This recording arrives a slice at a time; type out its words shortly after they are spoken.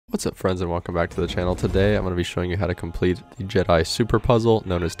What's up, friends, and welcome back to the channel. Today I'm going to be showing you how to complete the Jedi super puzzle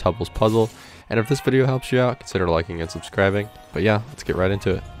known as Tubble's Puzzle, and if this video helps you out, consider liking and subscribing. But yeah, let's get right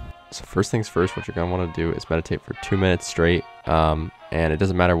into it. So first things first, what you're going to want to do is meditate for 2 minutes straight, and it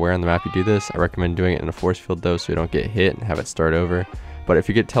doesn't matter where on the map you do this. I recommend doing it in a force field though, so you don't get hit and have it start over. But if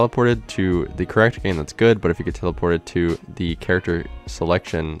you get teleported to the correct game, that's good. But if you get teleported to the character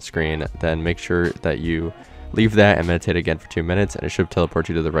selection screen, then make sure that you leave that and meditate again for 2 minutes, and it should teleport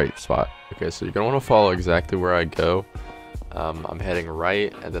you to the right spot. Okay, so you're going to want to follow exactly where I go. I'm heading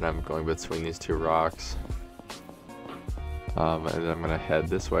right, and then I'm going between these two rocks. And then I'm going to head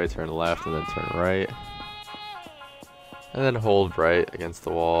this way, turn left, and then turn right. And then hold right against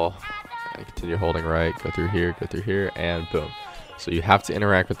the wall. And continue holding right, go through here, and boom. So you have to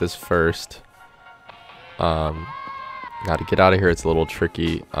interact with this first. Now to get out of here, it's a little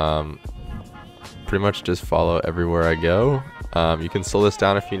tricky. Pretty much just follow everywhere I go. You can slow this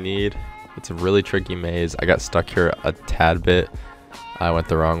down if you need. It's a really tricky maze. I got stuck here a tad bit. I went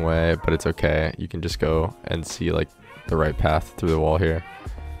the wrong way, but it's okay. You can just go and see like the right path through the wall here.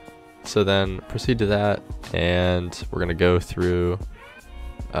 So then proceed to that, and we're gonna go through.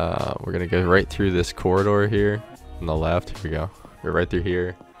 We're gonna go right through this corridor here on the left. Here we go. We're right through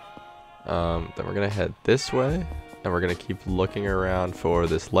here. Then we're gonna head this way. And we're going to keep looking around for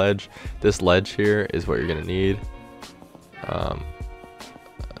this ledge. This ledge here is what you're going to need.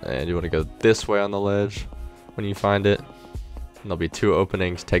 And you want to go this way on the ledge when you find it. And there'll be 2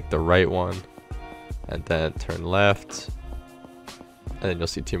 openings. Take the right one. And then turn left. And then you'll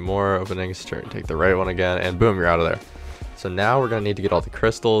see 2 more openings. Take the right one again. And boom, you're out of there. So now we're going to need to get all the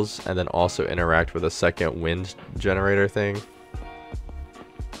crystals. And then also interact with a second wind generator thing.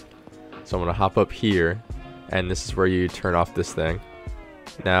 So I'm going to hop up here. And this is where you turn off this thing.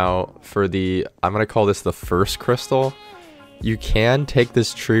 Now for the, I'm going to call this the first crystal. You can take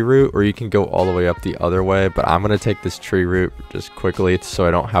this tree route, or you can go all the way up the other way, but I'm going to take this tree route just quickly so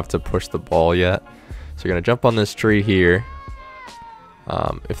I don't have to push the ball yet. So you're going to jump on this tree here.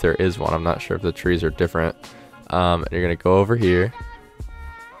 If there is one, I'm not sure if the trees are different. And you're going to go over here,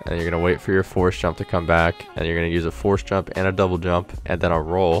 and you're going to wait for your force jump to come back, and you're going to use a force jump and a double jump and then a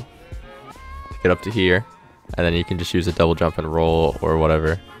roll to get up to here. And then you can just use a double jump and roll or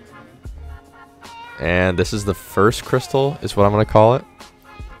whatever. And this is the first crystal, is what I'm going to call it.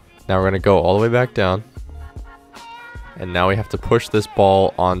 Now we're going to go all the way back down. And now we have to push this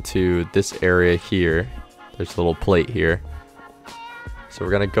ball onto this area here. There's a little plate here. So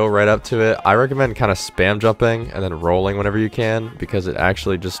we're going to go right up to it. I recommend kind of spam jumping and then rolling whenever you can, because it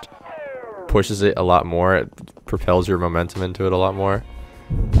actually just pushes it a lot more. It propels your momentum into it a lot more.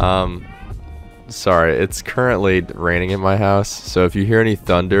 Sorry, it's currently raining in my house, so if you hear any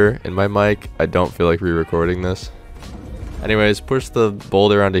thunder in my mic, I don't feel like re-recording this. Anyways, push the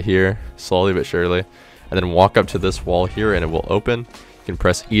boulder onto here, slowly but surely, and then walk up to this wall here and it will open. You can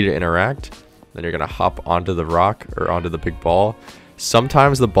press E to interact, then you're going to hop onto the rock, or onto the big ball.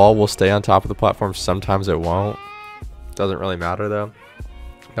 Sometimes the ball will stay on top of the platform, sometimes it won't. Doesn't really matter though.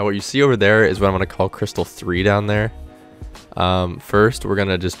 Now what you see over there is what I'm going to call Crystal 3 down there. First, we're going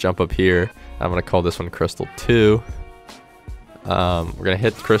to just jump up here. I'm going to call this one Crystal 2. We're going to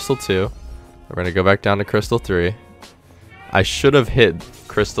hit Crystal 2. We're going to go back down to Crystal 3. I should have hit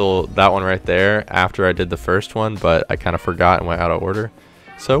Crystal, that one right there, after I did the first one, but I kind of forgot and went out of order.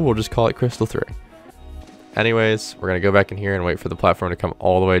 So we'll just call it Crystal 3. Anyways, we're going to go back in here and wait for the platform to come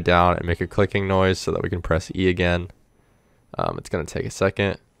all the way down and make a clicking noise so that we can press E again. It's going to take a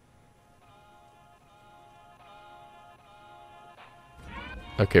second.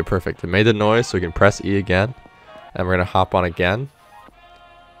 Okay, perfect. It made the noise, so we can press E again. And we're going to hop on again.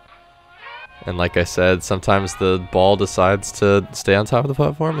 And like I said, sometimes the ball decides to stay on top of the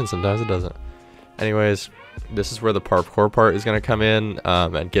platform, and sometimes it doesn't. Anyways, this is where the parkour part is going to come in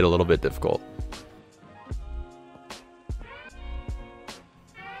and get a little bit difficult.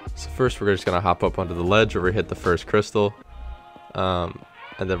 So first, we're just going to hop up onto the ledge where we hit the first crystal. And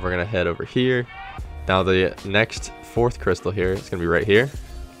then we're going to head over here. Now the next 4th crystal here is going to be right here.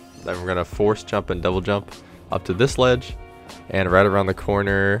 Then we're going to force jump and double jump up to this ledge. And right around the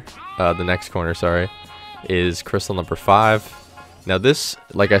corner, the next corner, sorry, is crystal number 5. Now this,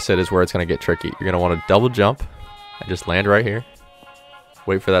 like I said, is where it's going to get tricky. You're going to want to double jump and just land right here.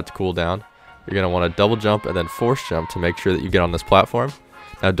 Wait for that to cool down. You're going to want to double jump and then force jump to make sure that you get on this platform.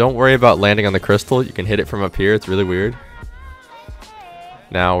 Now don't worry about landing on the crystal. You can hit it from up here. It's really weird.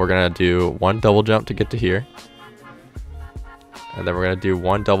 Now we're going to do 1 double jump to get to here. And then we're going to do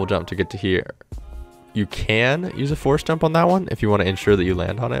 1 double jump to get to here. You can use a force jump on that one if you want to ensure that you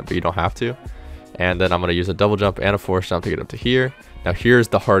land on it, but you don't have to. And then I'm going to use a double jump and a force jump to get up to here. Now here's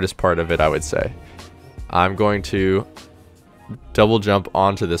the hardest part of it, I would say. I'm going to double jump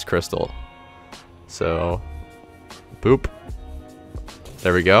onto this crystal. So, boop.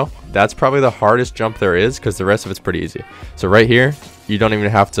 There we go. That's probably the hardest jump there is, because the rest of it's pretty easy. So right here, you don't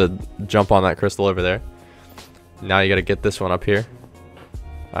even have to jump on that crystal over there. Now you got to get this one up here.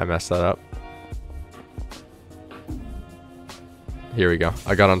 I messed that up. Here we go.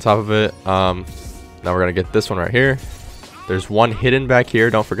 I got on top of it. Now we're going to get this one right here. There's one hidden back here.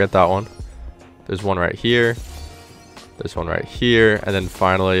 Don't forget that one. There's one right here. There's one right here. And then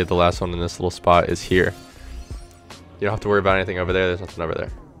finally, the last one in this little spot is here. You don't have to worry about anything over there. There's nothing over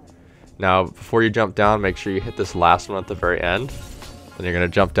there. Now, before you jump down, make sure you hit this last one at the very end. Then you're going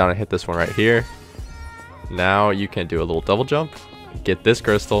to jump down and hit this one right here. Now you can do a little double jump. Get this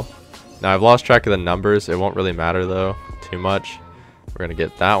crystal. Now, I've lost track of the numbers. It won't really matter, though, too much. We're going to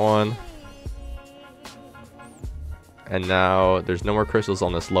get that one. And now there's no more crystals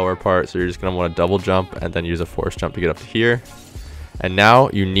on this lower part, so you're just going to want to double jump and then use a force jump to get up to here. And now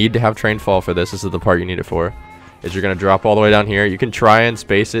you need to have trained fall for this. This is the part you need it for. Is you're going to drop all the way down here. You can try and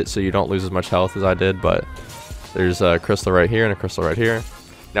space it so you don't lose as much health as I did, but there's a crystal right here and a crystal right here.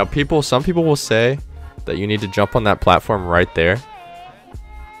 Now some people will say that you need to jump on that platform right there,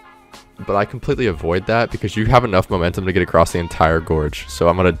 but I completely avoid that because you have enough momentum to get across the entire gorge. So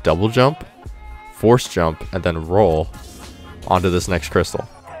I'm going to double jump, force jump, and then roll onto this next crystal.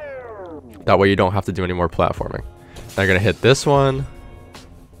 That way you don't have to do any more platforming. Now you're going to hit this one,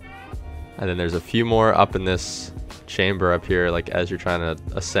 and then there's a few more up in this chamber up here, like as you're trying to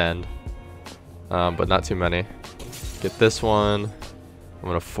ascend, but not too many. Get this one. I'm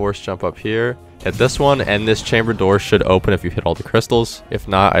going to force jump up here. Hit this one, and this chamber door should open if you hit all the crystals. If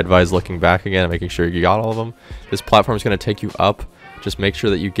not, I advise looking back again and making sure you got all of them. This platform is going to take you up. Just make sure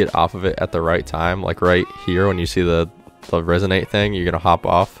that you get off of it at the right time. Like right here, when you see the resonate thing, you're going to hop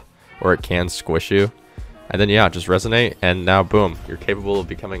off, or it can squish you. And then, yeah, just resonate, and now, boom, you're capable of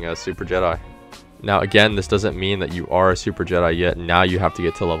becoming a Super Jedi. Now, again, this doesn't mean that you are a Super Jedi yet. Now you have to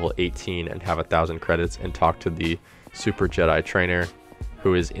get to level 18 and have 1,000 credits and talk to the Super Jedi trainer,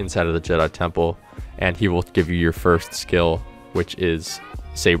 who is inside of the Jedi Temple, and he will give you your first skill, which is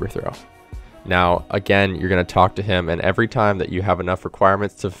saber throw. Now, again, you're going to talk to him, and every time that you have enough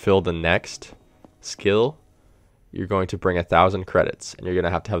requirements to fill the next skill, you're going to bring 1,000 credits, and you're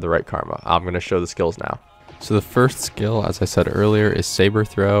going to have the right karma. I'm going to show the skills now. So the first skill, as I said earlier, is saber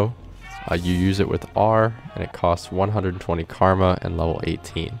throw. You use it with R, and it costs 120 karma and level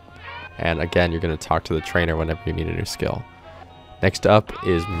 18. And again, you're going to talk to the trainer whenever you need a new skill. Next up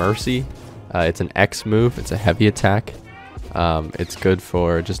is Mercy. It's an X move. It's a heavy attack. It's good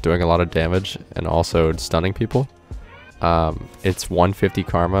for just doing a lot of damage and also stunning people. It's 150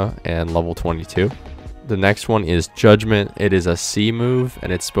 karma and level 22. The next one is Judgment. It is a C move,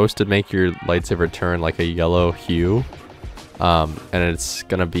 and it's supposed to make your lightsaber turn like a yellow hue. And it's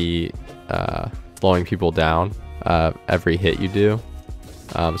going to be slowing people down every hit you do.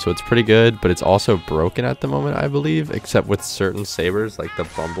 So it's pretty good, but it's also broken at the moment, I believe, except with certain sabers like the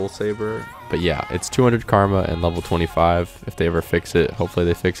Bumble saber. But yeah, it's 200 karma and level 25. If they ever fix it, hopefully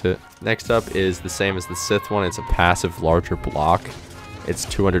they fix it. Next up is the same as the Sith one. It's a passive larger block. It's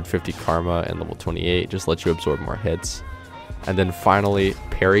 250 karma and level 28. Just lets you absorb more hits. And then finally,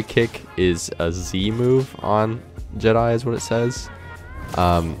 Parry Kick is a Z move on Jedi, is what it says.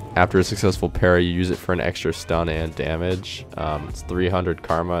 After a successful parry, you use it for an extra stun and damage. It's 300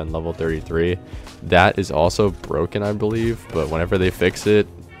 karma and level 33. That is also broken, I believe, but whenever they fix it,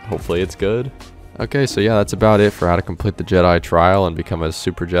 hopefully it's good. Okay, so yeah, that's about it for how to complete the Jedi trial and become a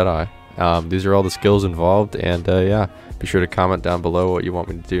Super Jedi. These are all the skills involved, and yeah, be sure to comment down below what you want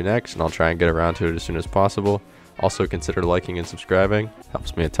me to do next, and I'll try and get around to it as soon as possible. Also, consider liking and subscribing.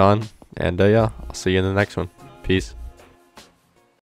 Helps me a ton. And yeah, I'll see you in the next one. Peace.